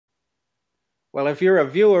Well, if you're a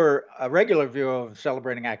viewer, a regular viewer of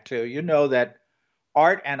Celebrating Act Two, you know that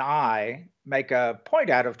Art and I make a point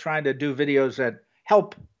out of trying to do videos that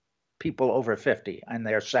help people over 50 in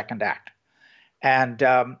their second act. And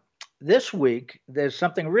this week, there's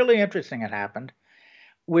something really interesting that happened.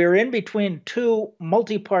 We're in between two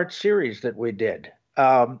multi-part series that we did.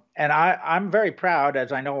 And I'm very proud,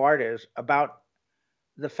 as I know Art is, about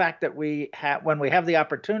the fact that when we have the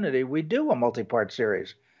opportunity, we do a multi-part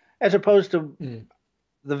series, as opposed to Mm.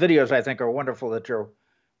 the videos I think are wonderful that you're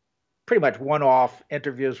pretty much one-off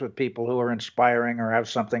interviews with people who are inspiring or have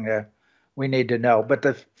something that we need to know. But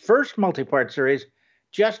the first multi-part series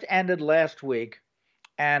just ended last week,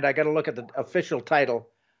 and I got to look at the official title.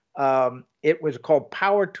 It was called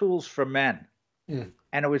Power Tools for Men, Mm.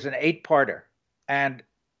 and it was an eight-parter. And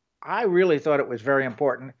I really thought it was very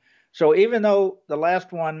important. So even though the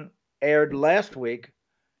last one aired last week,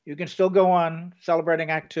 you can still go on Celebrating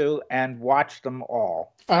Act Two and watch them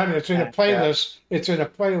all. And it's in a And playlist. It's in a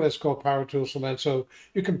playlist called Power Tools for Men, so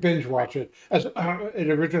you can binge right, watch it. As it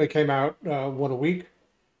originally came out one a week,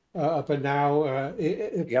 but now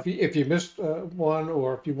yep, if you missed one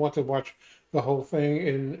or if you want to watch the whole thing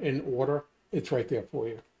in order, it's right there for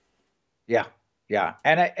you. yeah, yeah,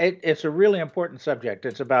 and it's a really important subject.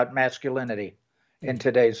 It's about masculinity in Mm.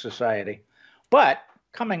 today's society. But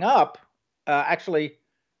coming up, actually,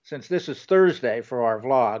 since this is Thursday for our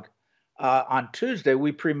vlog, on Tuesday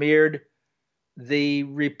we premiered the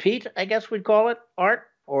repeat, I guess we'd call it, Art,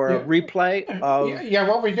 or a Yeah, replay yeah, of, yeah.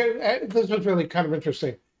 What we did, this was really kind of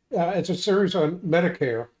interesting. It's a series on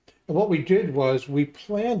Medicare, and what we did was we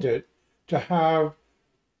planned it to have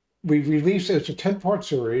we released it's a 10-part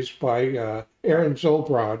series by right, Aaron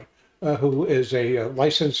Zolbrod, who is a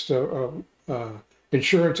licensed uh,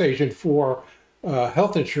 insurance agent for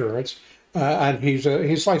health insurance, and he's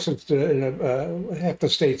licensed in half the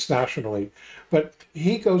states nationally. But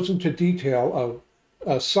he goes into detail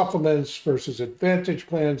of supplements versus advantage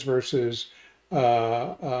plans versus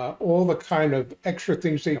all the kind of extra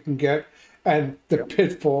things that you can get and the yep,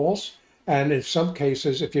 pitfalls. And in some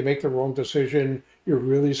cases, if you make the wrong decision, you're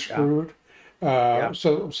really yeah, screwed. yeah,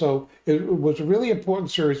 So it was a really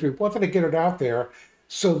important series. We wanted to get it out there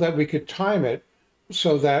so that we could time it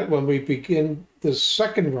so that when we begin the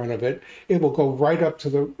second run of it, it will go right up to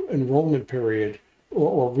the enrollment period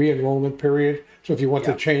or re-enrollment period. So if you want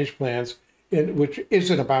to yeah, change plans, which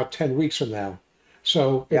isn't about 10 weeks from now.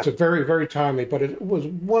 So yeah. it's a very, very timely, but it was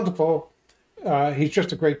wonderful. He's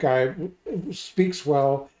just a great guy, speaks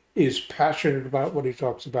well, is passionate about what he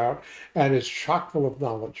talks about, and is chock full of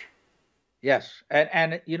knowledge. Yes,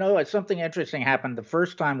 and you know, something interesting happened the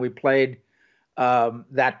first time we played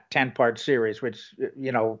that 10-part series, which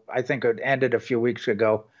you know I think it ended a few weeks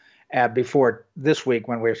ago, before this week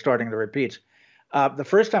when we were starting the repeats. The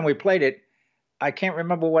first time we played it, I can't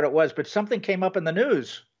remember what it was, but something came up in the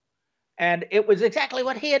news, and it was exactly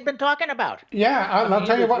what he had been talking about. Yeah, I mean, I'll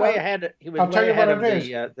tell you what. he was I'll tell way you what ahead it of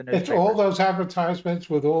is. the It's all newspapers. those advertisements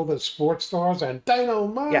with all the sports stars and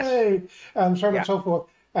Yes, dynamite and so on and yeah, so forth.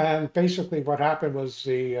 And basically, what happened was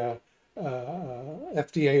the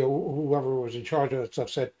FDA or whoever was in charge of that stuff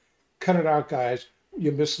said, "Cut it out, guys.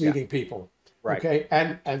 You're yeah, misleading people." right. Okay,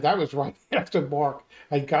 and that was right after Mark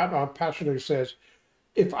had gotten on passionate who says,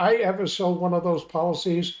 "If I ever sell one of those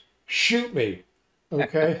policies, shoot me."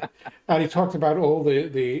 Okay, and he talked about all the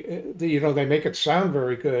they make it sound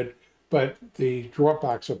very good, but the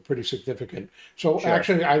drawbacks are pretty significant. So Sure.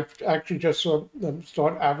 actually, I actually just saw them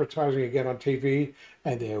start advertising again on TV,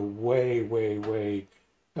 and they're way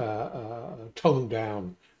toned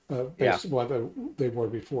down Yeah, based on what they were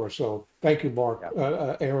before. So thank you, Mark,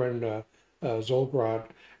 yeah, Aaron Zolbrod,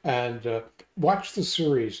 and watch the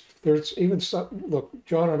series. There's even some, look,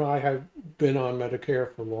 John and I have been on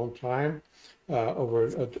Medicare for a long time,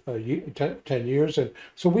 over a year, 10 years. And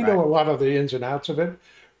so we know right. a lot of the ins and outs of it,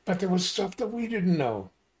 but there was stuff that we didn't know.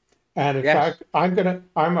 And in Yes, fact,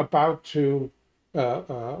 I'm about to, uh,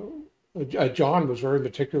 uh, John was very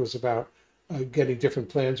meticulous about getting different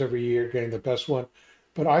plans every year, getting the best one.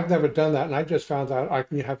 But I've never done that. And I just found out I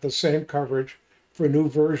can have the same coverage for a new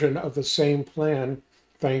version of the same plan,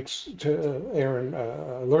 thanks to Aaron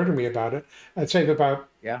alerting me about it, and save about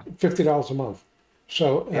yeah, $50 a month.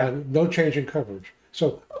 So, yeah, and no change in coverage.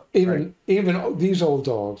 So right. even these old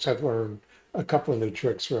dogs have learned a couple of new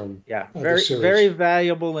tricks from Yeah, the very, very series.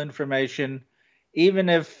 valuable information. Even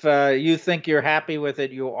if you think you're happy with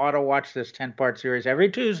it, you ought to watch this 10-part series every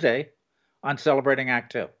Tuesday on Celebrating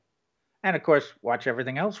Act Two. And of course, watch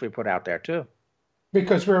everything else we put out there too.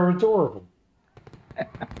 Because we're adorable.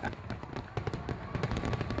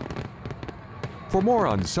 For more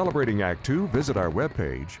on Celebrating Act Two, visit our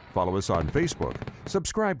webpage, follow us on Facebook,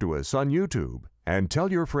 subscribe to us on YouTube, and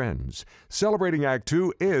tell your friends. Celebrating Act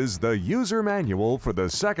Two is the user manual for the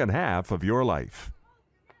second half of your life.